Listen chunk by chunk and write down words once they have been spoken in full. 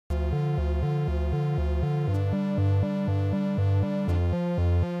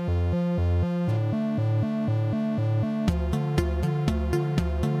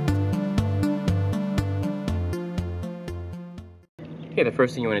Okay, the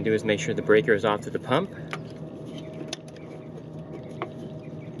first thing you want to do is make sure the breaker is off to the pump.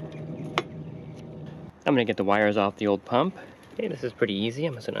 I'm going to get the wires off the old pump. Okay, this is pretty easy.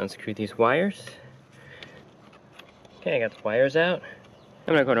 I'm just going to unscrew these wires. Okay, I got the wires out.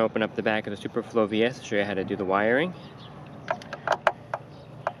 I'm going to open up the back of the SUPERFLO VS to show you how to do the wiring.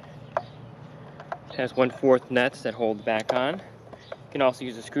 It has 1/4 nuts that hold back on. You can also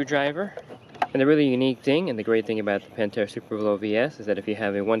use a screwdriver. And the really unique thing and the great thing about the Pentair SUPERFLO VS is that if you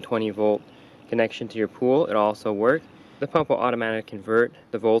have a 120 volt connection to your pool, it'll also work. The pump will automatically convert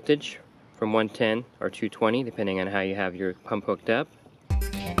the voltage from 110 or 220 depending on how you have your pump hooked up.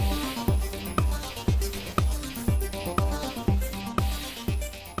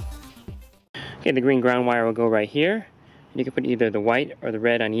 Okay, the green ground wire will go right here. You can put either the white or the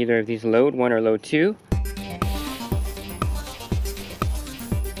red on either of these load 1 or load 2.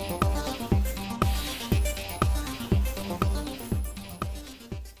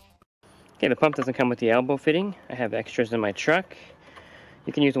 Okay, the pump doesn't come with the elbow fitting. I have extras in my truck.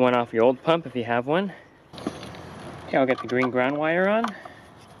 You can use the one off your old pump if you have one. Okay, I'll get the green ground wire on.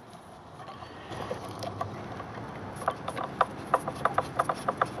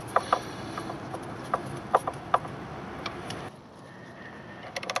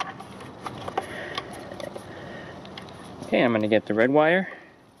 Okay, I'm going to get the red wire.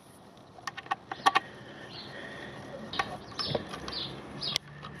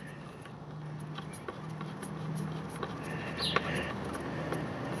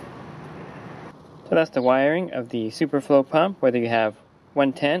 So that's the wiring of the SUPERFLO pump, whether you have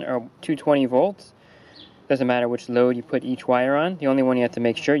 110 or 220 volts. Doesn't matter which load you put each wire on. The only one you have to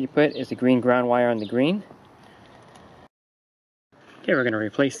make sure you put is the green ground wire on the green. Okay, we're going to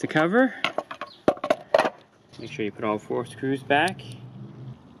replace the cover. Make sure you put all 4 screws back.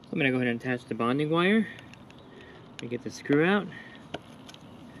 I'm going to go ahead and attach the bonding wire. Let me get the screw out.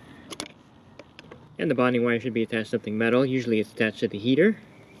 And the bonding wire should be attached to something metal. Usually it's attached to the heater.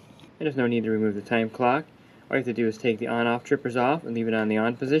 And there's no need to remove the time clock. All you have to do is take the on-off trippers off and leave it on the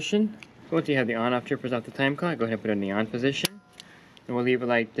on position. Once you have the on-off trippers off the time clock, go ahead and put it in the on position. And we'll leave it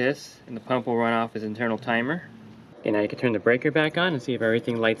like this, and the pump will run off its internal timer. Okay, now you can turn the breaker back on and see if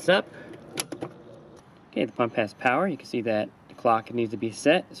everything lights up. Okay, the pump has power. You can see that the clock it needs to be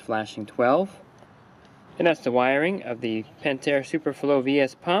set is flashing 12. And that's the wiring of the Pentair SUPERFLO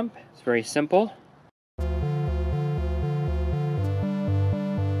VS pump. It's very simple.